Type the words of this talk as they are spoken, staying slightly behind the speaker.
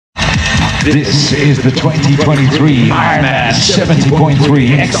This is the 2023 Ironman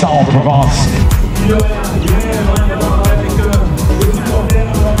 70.3 Aix-en-Provence.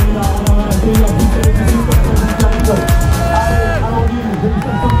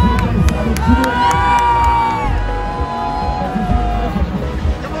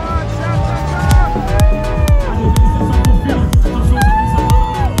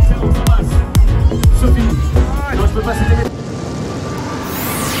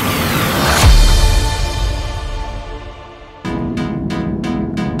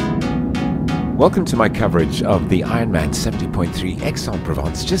 Welcome to my coverage of the Ironman 70.3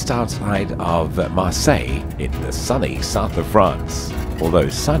 Aix-en-Provence, just outside of Marseille in the sunny south of France, although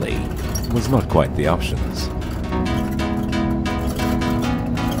sunny was not quite the options.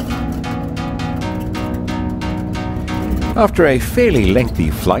 After a fairly lengthy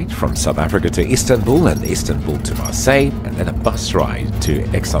flight from South Africa to Istanbul and Istanbul to Marseille, and then a bus ride to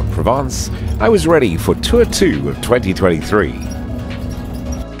Aix-en-Provence, I was ready for Tour 2 of 2023.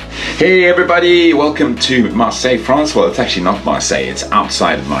 Hey everybody, welcome to Marseille, France. Well, it's actually not Marseille, it's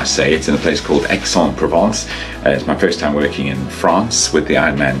outside of Marseille. It's in a place called Aix-en-Provence. It's my first time working in France with the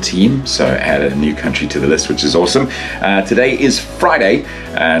Ironman team, so I added a new country to the list, which is awesome. Today is Friday,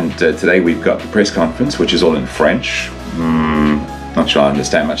 and today we've got the press conference, which is all in French. Not sure I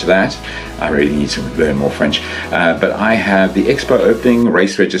understand much of that. I really need to learn more French. But I have the expo opening,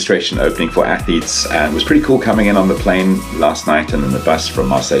 race registration opening for athletes. It was pretty cool coming in on the plane last night and then the bus from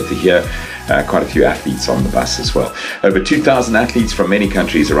Marseille to here. Quite a few athletes on the bus as well. Over 2,000 athletes from many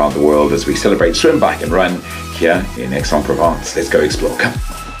countries around the world as we celebrate swim, bike and run here in Aix-en-Provence. Let's go explore. Come.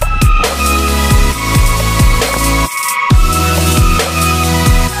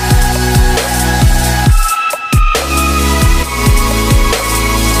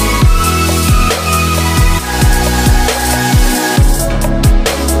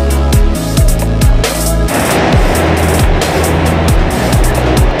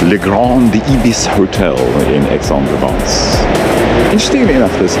 Le Grand Ibis Hotel in Aix-en-Provence. Interestingly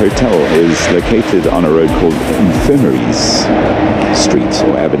enough, this hotel is located on a road called Infirmaries Street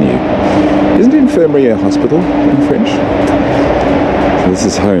or Avenue. Isn't infirmary a hospital in French? So this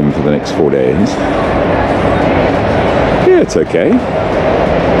is home for the next 4 days. Yeah, it's okay.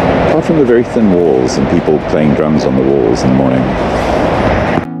 Apart from the very thin walls and people playing drums on the walls in the morning.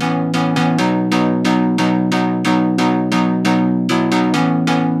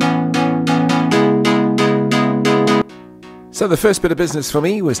 So the first bit of business for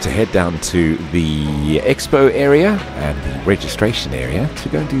me was to head down to the expo area and the registration area to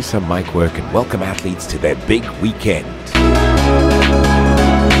go and do some mic work and welcome athletes to their big weekend.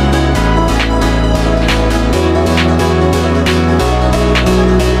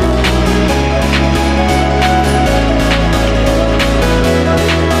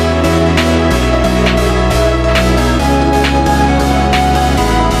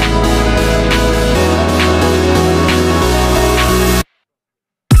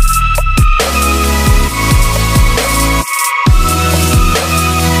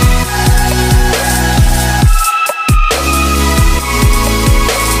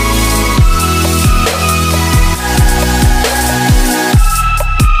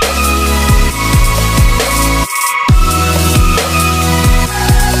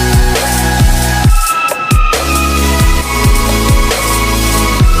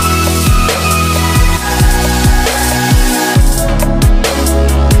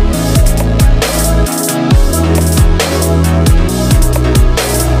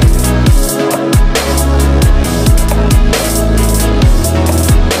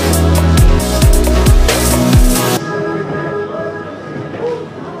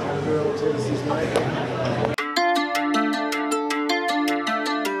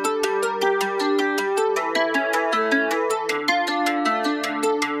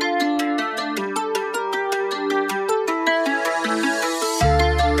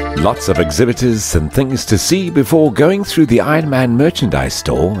 Lots of exhibitors and things to see before going through the Ironman merchandise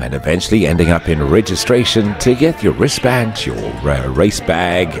store and eventually ending up in registration to get your wristband, your race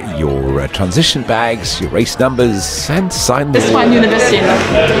bag, your transition bags, your race numbers, and sign them.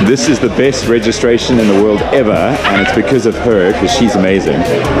 This is the best registration in the world ever, and it's because of her, because she's amazing.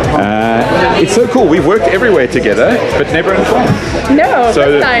 It's so cool. We've worked everywhere together, but never in France. No, so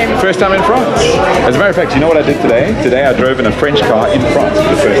first time. First time in France. As a matter of fact, you know what I did today? Today I drove in a French car in France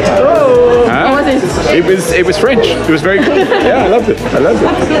for the first time. Oh, huh? how was it? It was French. It was very cool. Yeah, I loved it. I loved it.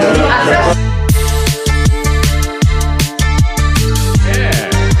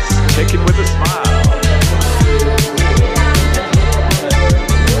 Yes, check in with a smile.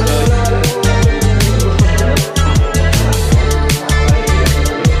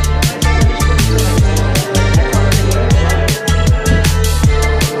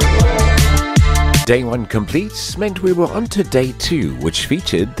 Day 1 complete meant we were on to Day 2, which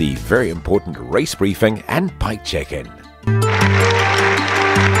featured the very important race briefing and bike check-in.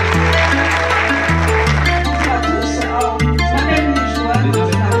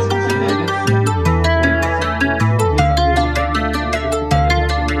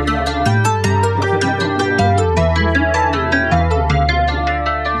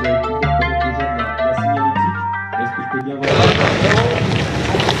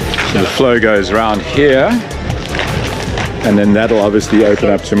 The flow goes around here, and then that'll obviously open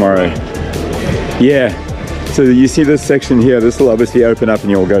up tomorrow. Yeah, so you see this section here, this will obviously open up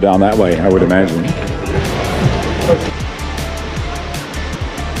and you'll go down that way, I would imagine.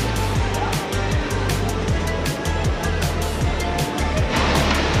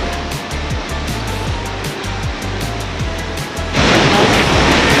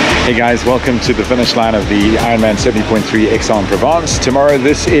 Hey guys, welcome to the finish line of the Ironman 70.3 Aix-en-Provence. Tomorrow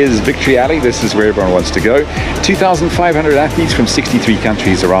this is Victory Alley, this is where everyone wants to go. 2,500 athletes from 63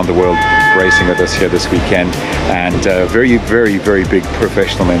 countries around the world racing with us here this weekend, and very, very, very big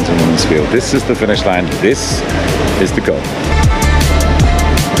professional men's and women's field. This is the finish line, this is the goal.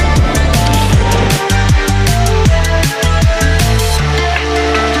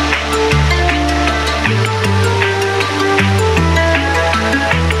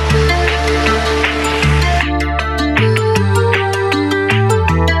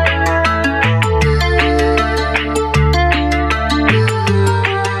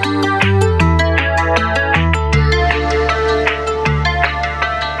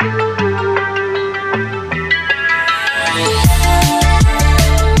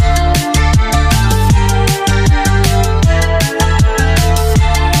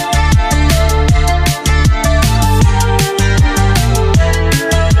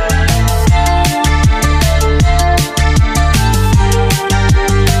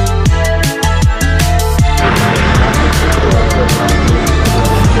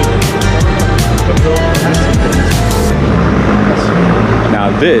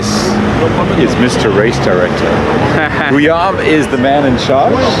 This is Mr. Race Director. Guillaume is the man in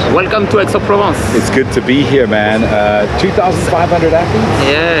charge. Welcome to Aix-en-Provence. It's good to be here, man. 2,500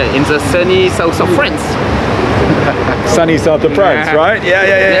 athletes? Yeah, in the sunny south of France. Sunny south of France, right? Yeah.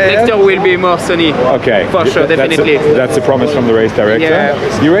 Next year will be more sunny. Okay. For sure, definitely. That's a promise from the race director.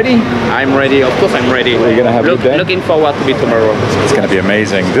 Yeah. You ready? I'm ready, of course I'm ready. Are you going to have a good day? Looking forward to be tomorrow. It's going to be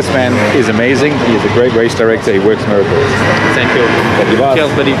amazing. This man is amazing. He is a great race director. He works miracles. Thank you.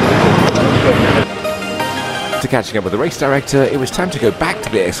 Cheers, buddy. After catching up with the race director, it was time to go back to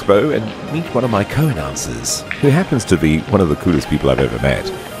the expo and meet one of my co-announcers, who happens to be one of the coolest people I've ever met.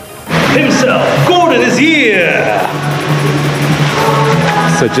 Himself, Gordon is here!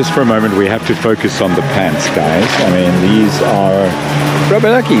 So just for a moment, we have to focus on the pants, guys. I mean, these are rubber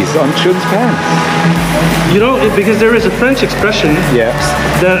duckies on Chun's pants. You know, because there is a French expression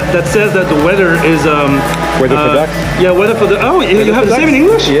that says that the weather is... weather for ducks? Yeah, weather for the... Oh, you have the same in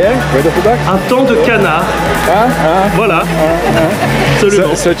English? Yeah, weather for ducks. Un temps de canard. Voilà.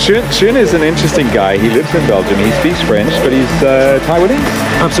 So Chun is an interesting guy. He lives in Belgium. He speaks French, but he's Taiwanese.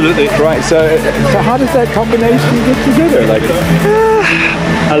 Absolutely. Right, so how does that combination get together? Like,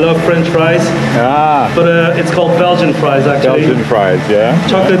 I love French fries, but it's called Belgian fries actually. Belgian fries, yeah.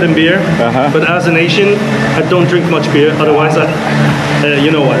 Chocolate and beer, but as an Asian, I don't drink much beer. Otherwise,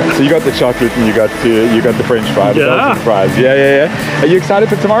 you know what. So you got the chocolate and you got the French fries, the Belgian fries. Yeah. Are you excited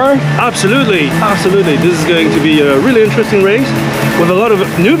for tomorrow? Absolutely. This is going to be a really interesting race with a lot of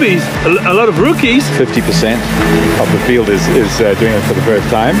newbies, a lot of rookies. 50% of the field is doing it for the first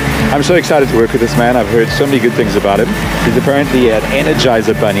time. I'm so excited to work with this man. I've heard so many good things about him. He's apparently an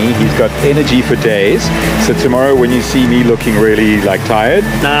Energizer bunny. He's got energy for days. So tomorrow when you see me looking really like tired,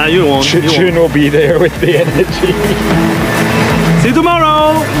 nah, you won't. Chun will be there with the energy. See you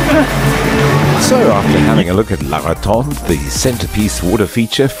tomorrow! So after having a look at La Rotonde, the centerpiece water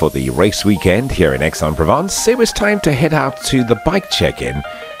feature for the race weekend here in Aix-en-Provence, it was time to head out to the bike check-in,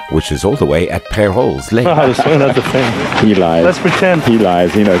 which is all the way at Perrault's Lake. How to swim, that's the thing. He lies. Let's pretend. He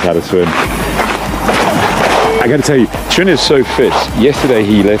lies. He knows how to swim. I got to tell you, Chun is so fit. Yesterday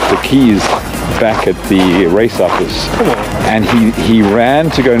he left the keys back at the race office, and he ran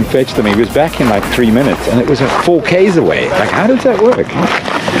to go and fetch them. He was back in like 3 minutes, and it was 4 Ks away. Like, how does that work?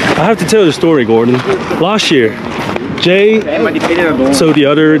 I have to tell you the story, Gordon. Last year, Jay, so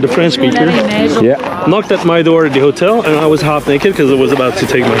the French speaker, knocked at my door at the hotel, and I was half naked because I was about to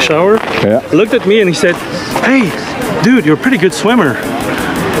take my shower. Looked at me and he said, "Hey, dude, you're a pretty good swimmer."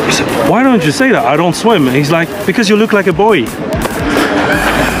 I said, "Why don't you say that? I don't swim." And he's like, "Because you look like a boy."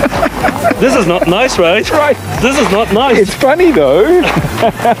 This is not nice, right? Right. This is not nice. It's funny though.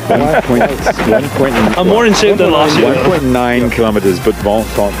 I'm more in shape than last year. 1.9 kilometers, but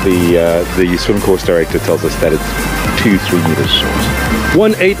Vincent, the swim course director, tells us that it's 2-3 meters short.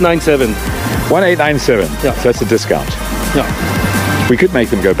 1897. 1897. Yeah. So that's a discount. Yeah. We could make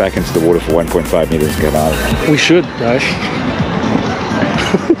them go back into the water for 1.5 meters and get out of it. We should, guys.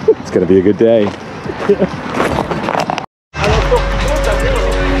 It's going to be a good day.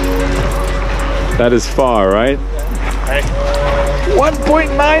 That is far, right?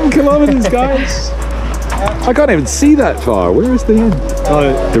 1.9 kilometers, guys. I can't even see that far. Where is the end?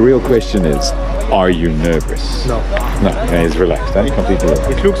 The real question is, are you nervous? No. No, okay, it's relaxed. I'm completely relaxed.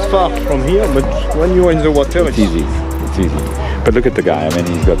 It looks far from here, but when you're in the water, It's easy. It's easy. But look at the guy. I mean,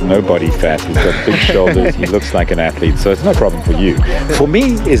 he's got no body fat. He's got big shoulders. He looks like an athlete. So it's no problem for you. For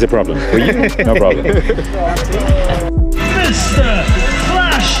me, it's a problem. For you, no problem. Mr.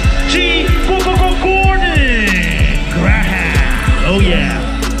 Flash G. Gordon Graham. Oh yeah.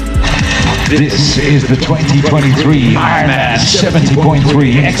 This is the 2023 Ironman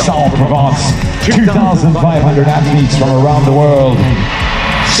 70.3 Aix-en-Provence. 2,500 athletes from around the world.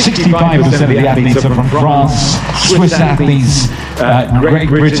 65% of the athletes are from France, Swiss athletes, Great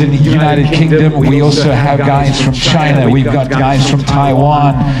Britain, United Kingdom. We also have guys from China. We've got guys from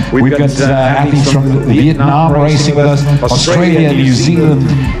Taiwan. We've got athletes from Vietnam racing with us, Australia, New Zealand,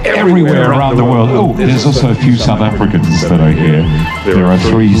 everywhere around the world. Oh, there's also a few South Africans that are here. There are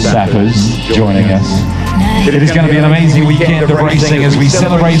 3 Sappers joining us. It is going to be an amazing weekend of racing as we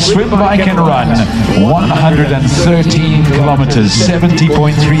celebrate swim, bike and run. 113 kilometers,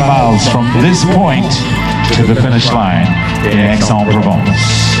 70.3 miles from this point to the finish line in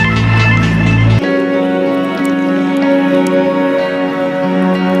Aix-en-Provence.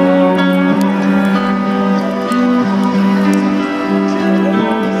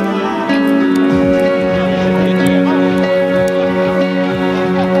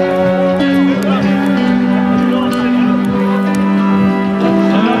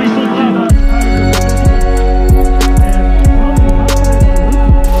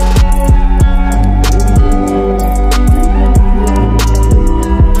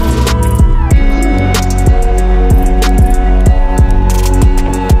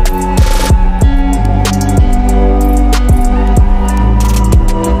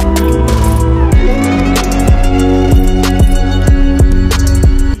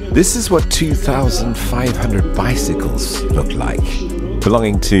 This is what 2,500 bicycles look like,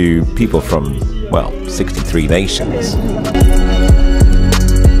 belonging to people from, well, 63 nations.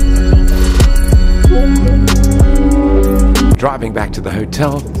 Driving back to the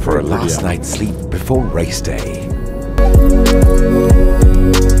hotel for a last night's sleep before race day.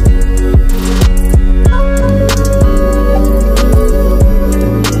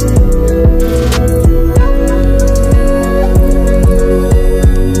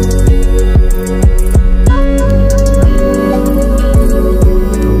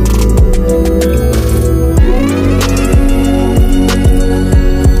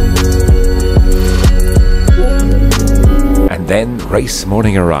 Then race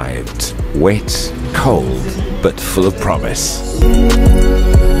morning arrived, wet, cold, but full of promise.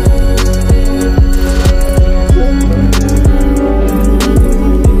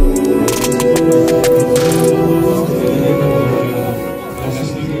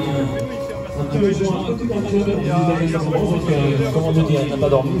 Comment te dire, elle n'a pas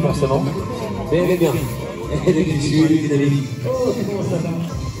dormi forcément, mais elle est bien, elle est dynamique. Oh, comment ça va?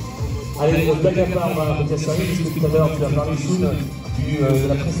 Allez, blague à part, on va faire sérieux, parce que tout à l'heure tu as parlé de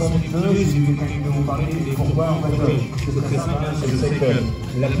la pression du pneu, j'ai eu l'occasion de vous parler des pourquoi en fait de cette pression. Je sais que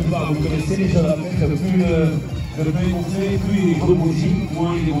la plupart vous connaissez, mais je le rappelle que plus le pneu est gonflé, plus il est rebondit,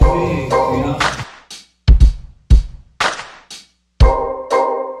 moins il est gonflé, et là.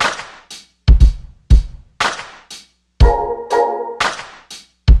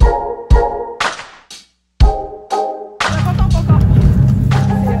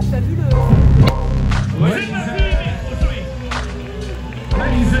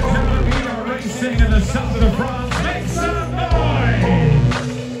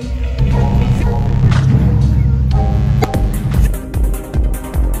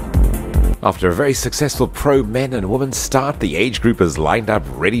 After a very successful pro men and women start, the age group is lined up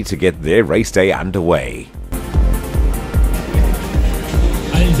ready to get their race day underway.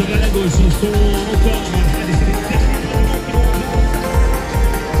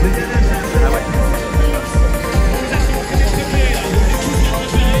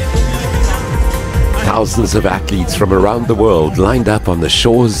 Thousands of athletes from around the world lined up on the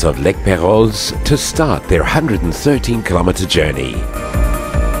shores of Lake Perros to start their 113-kilometer journey.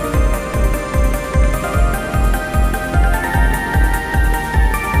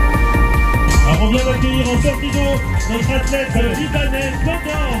 notre athlète libanaise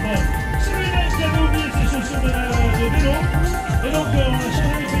Bonjour. Celui-là, il avait oublié ses chaussures de vélo. Et donc, on a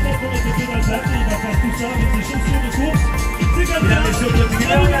changé les pédales pour mettre les pédales plates. Et il va faire tout ça avec ses chaussures de course. C'est comme ça.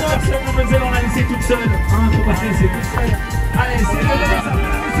 On l'a laissé toute seule. Faut pas se laisser toute seule. Allez, c'est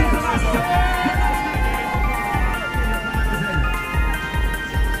le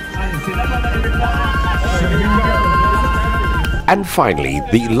And finally,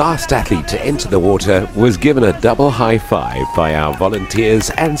 the last athlete to enter the water was given a double high five by our volunteers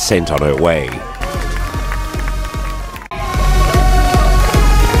and sent on her way.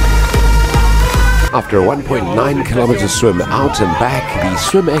 After a 1.9 kilometer swim out and back, the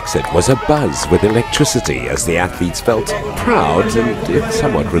swim exit was abuzz with electricity as the athletes felt proud and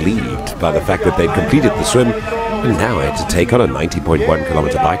somewhat relieved by the fact that they'd completed the swim and now had to take on a 90.1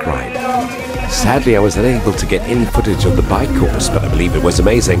 kilometer bike ride. Sadly, I was unable to get any footage of the bike course, but I believe it was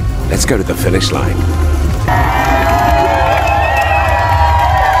amazing. Let's go to the finish line.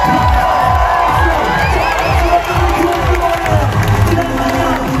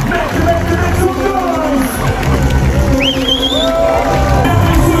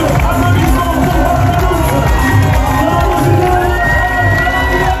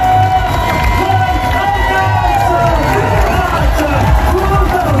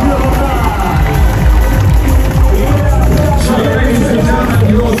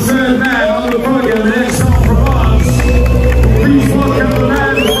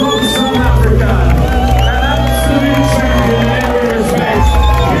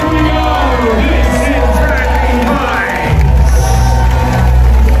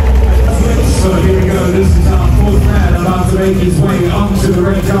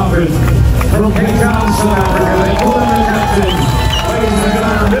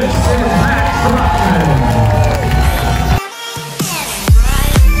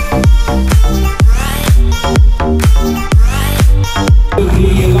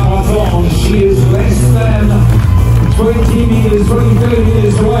 She is less than 20 meters, 30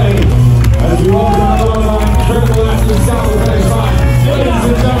 meters away as we walk down the line, triple left and south of the finish line. Ladies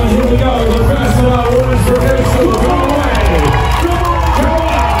and gentlemen, here we go. The first of our women's professional. Go away! Come on!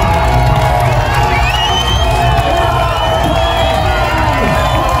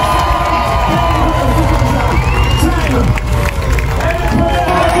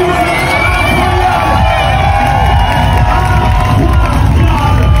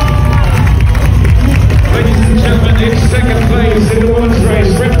 Second place in the women's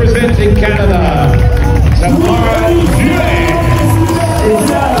race, representing Canada,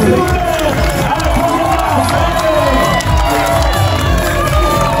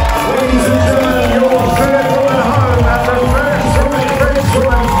 Ladies and gentlemen, your third woman home at the first woman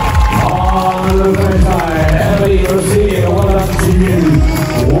on the finish line. Emily Rossini, well done to you.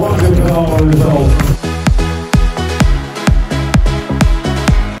 What a phenomenal result.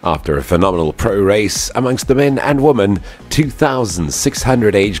 After a phenomenal pro race amongst the men and women,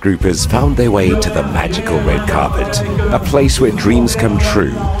 2,600 age groupers found their way to the magical red carpet, a place where dreams come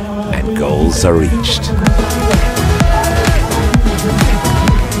true and goals are reached.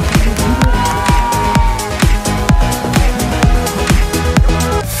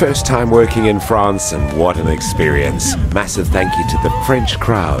 First time working in France, and what an experience. Massive thank you to the French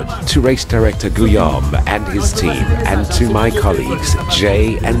crowd, to race director Guillaume and his team, and to my colleagues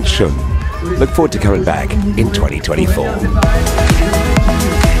Jay and Chun. Look forward to coming back in 2024.